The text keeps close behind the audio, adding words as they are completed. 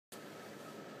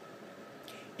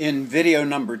In video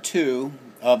number 2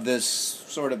 of this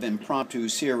sort of impromptu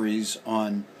series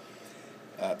on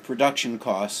production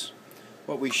costs,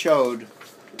 what we showed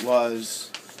was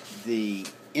the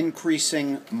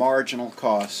increasing marginal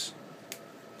costs,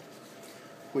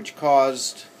 which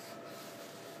caused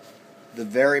the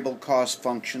variable cost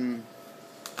function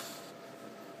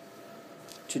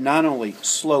to not only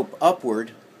slope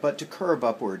upward, but to curve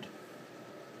upward.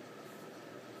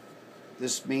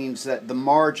 This means that the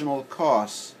marginal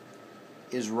cost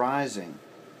is rising.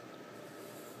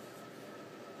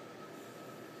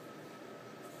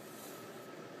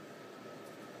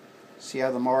 See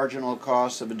how the marginal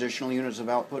costs of additional units of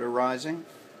output are rising?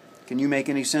 Can you make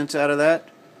any sense out of that?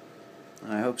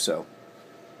 I hope so,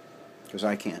 because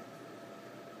I can't.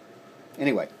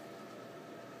 Anyway,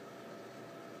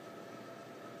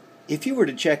 if you were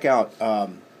to check out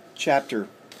Chapter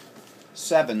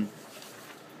 7,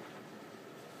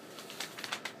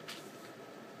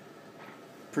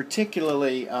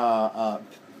 particularly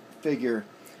figure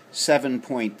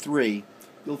 7.3,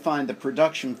 you'll find the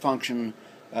production function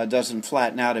doesn't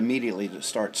flatten out immediately to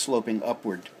start sloping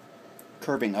upward,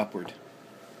 curving upward.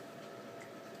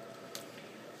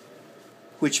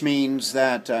 Which means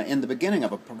that in the beginning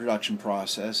of a production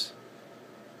process,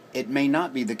 it may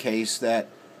not be the case that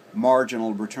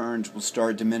marginal returns will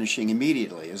start diminishing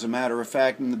immediately. As a matter of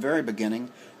fact, in the very beginning,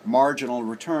 marginal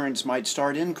returns might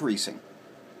start increasing.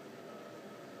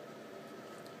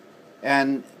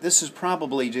 And this is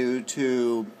probably due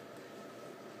to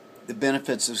the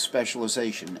benefits of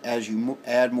specialization. As you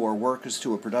add more workers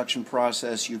to a production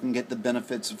process, you can get the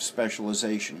benefits of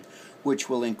specialization, which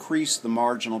will increase the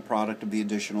marginal product of the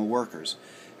additional workers.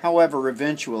 However,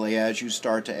 eventually, as you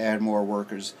start to add more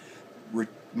workers,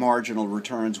 marginal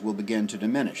returns will begin to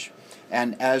diminish.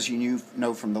 And as you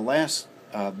know from the last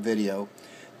video,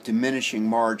 diminishing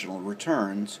marginal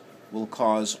returns will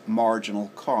cause marginal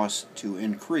costs to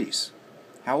increase.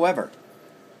 However,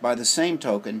 by the same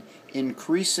token,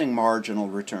 increasing marginal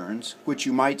returns, which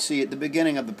you might see at the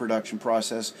beginning of the production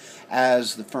process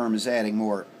as the firm is adding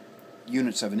more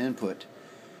units of an input,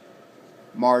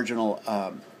 marginal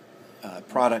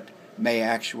product may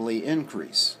actually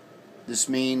increase. This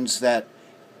means that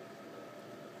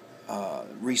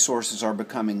resources are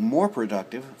becoming more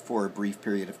productive for a brief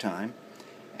period of time,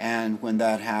 and when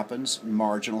that happens,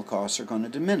 marginal costs are going to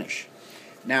diminish.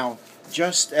 Now,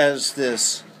 just as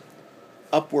this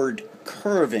upward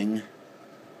curving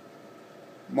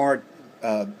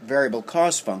variable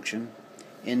cost function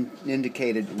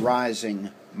indicated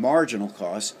rising marginal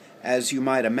costs, as you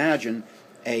might imagine,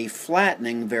 a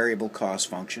flattening variable cost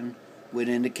function would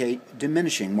indicate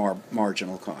diminishing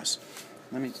marginal costs.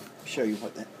 Let me show you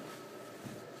what that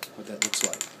looks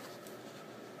like.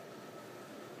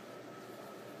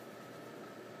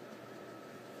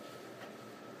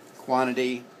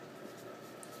 Quantity,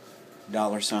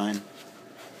 $.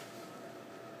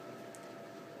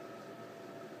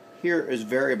 Here is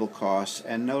variable costs,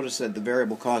 and notice that the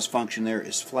variable cost function there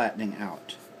is flattening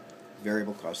out.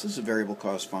 Variable cost. This is a variable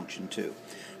cost function too.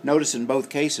 Notice in both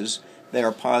cases they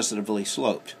are positively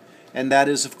sloped, and that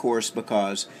is of course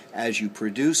because as you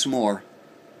produce more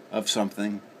of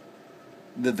something,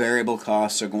 the variable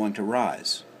costs are going to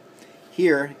rise.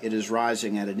 Here it is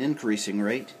rising at an increasing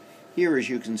rate. Here, as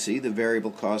you can see, the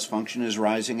variable cost function is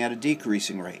rising at a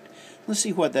decreasing rate. Let's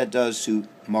see what that does to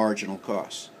marginal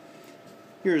costs.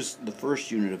 Here's the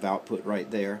first unit of output right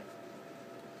there.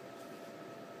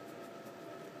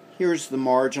 Here's the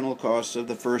marginal cost of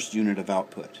the first unit of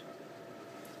output.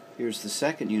 Here's the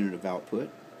second unit of output.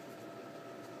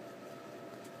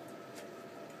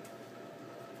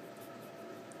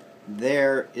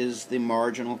 There is the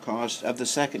marginal cost of the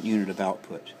second unit of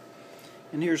output.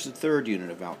 And here's the third unit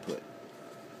of output.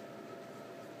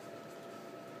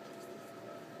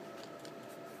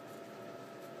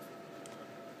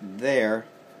 There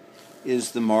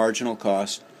is the marginal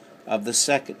cost of the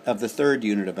third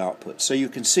unit of output. So you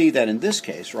can see that in this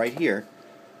case, right here,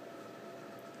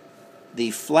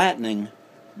 the flattening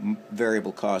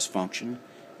variable cost function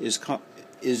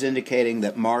is indicating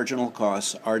that marginal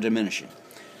costs are diminishing.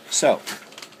 So,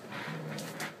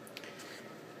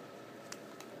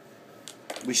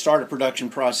 we start a production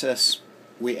process,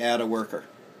 we add a worker.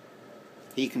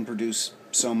 He can produce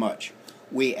so much.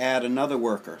 We add another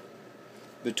worker.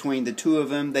 Between the two of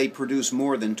them, they produce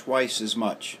more than twice as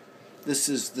much. This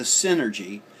is the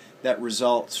synergy that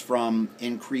results from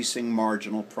increasing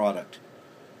marginal product,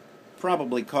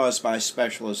 probably caused by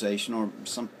specialization or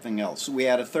something else. We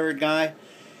add a third guy,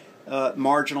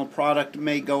 marginal product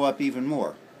may go up even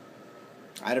more.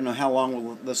 I don't know how long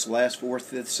will this last, fourth,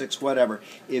 fifth, sixth, whatever.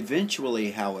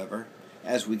 Eventually, however,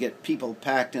 as we get people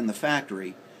packed in the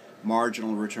factory,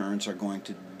 marginal returns are going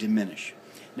to diminish.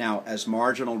 Now, as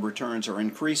marginal returns are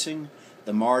increasing,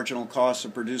 the marginal cost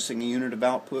of producing a unit of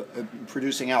output,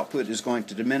 producing output is going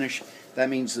to diminish. That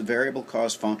means the variable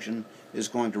cost function is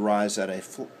going to rise at a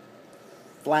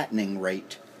flattening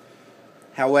rate.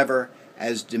 However,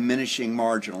 as diminishing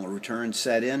marginal returns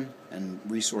set in and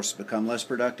resources become less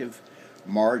productive,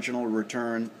 marginal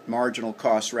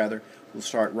costs will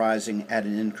start rising at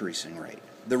an increasing rate.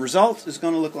 The result is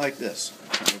going to look like this.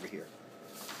 Come over here.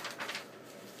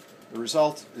 The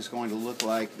result is going to look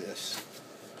like this.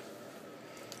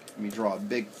 Let me draw a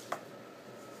big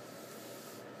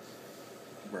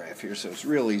graph here so it's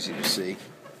real easy to see.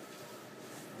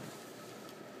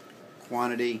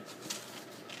 Quantity,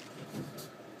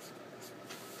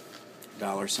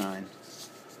 $.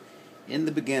 In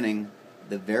the beginning,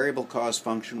 the variable cost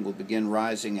function will begin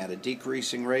rising at a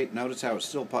decreasing rate. Notice how it's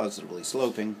still positively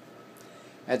sloping.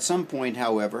 At some point,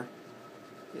 however,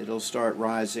 it'll start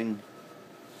rising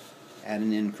at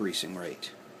an increasing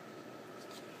rate.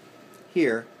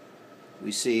 Here,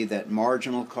 we see that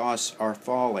marginal costs are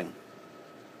falling.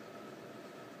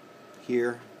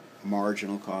 Here,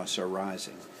 marginal costs are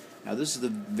rising. Now, this is the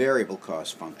variable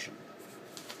cost function.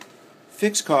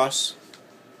 Fixed costs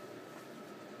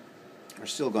are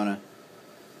still going to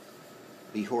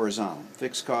be horizontal.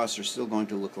 Fixed costs are still going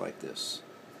to look like this.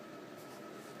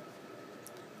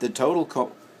 The total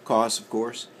cost, of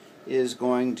course, is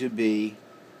going to be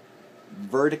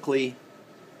vertically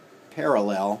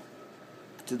parallel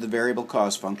to the variable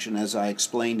cost function, as I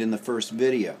explained in the first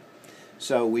video.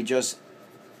 So we just,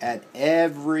 at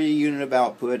every unit of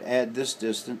output, add this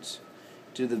distance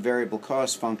to the variable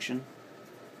cost function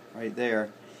right there,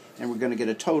 and we're going to get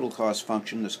a total cost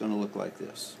function that's going to look like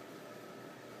this.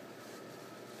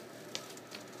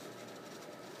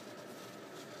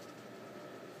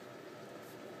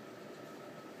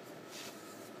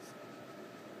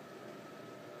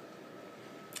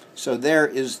 So there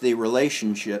is the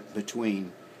relationship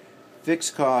between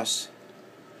fixed costs,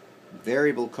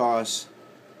 variable costs,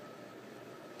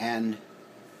 and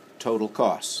total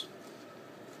costs.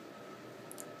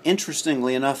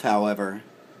 Interestingly enough, however,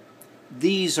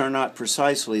 these are not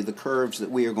precisely the curves that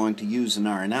we are going to use in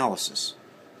our analysis.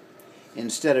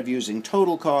 Instead of using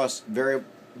total cost, variable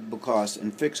cost,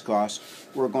 and fixed costs,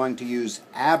 we're going to use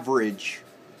average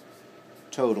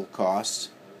total costs,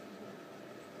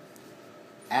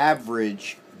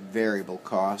 average variable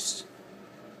costs,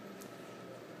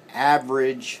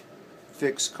 average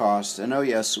fixed costs, and oh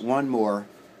yes, one more,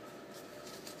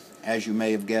 as you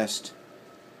may have guessed,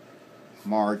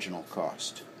 marginal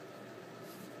cost.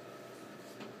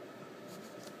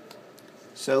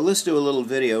 So let's do a little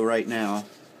video right now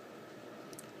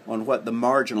on what the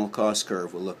marginal cost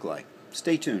curve will look like.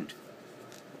 Stay tuned.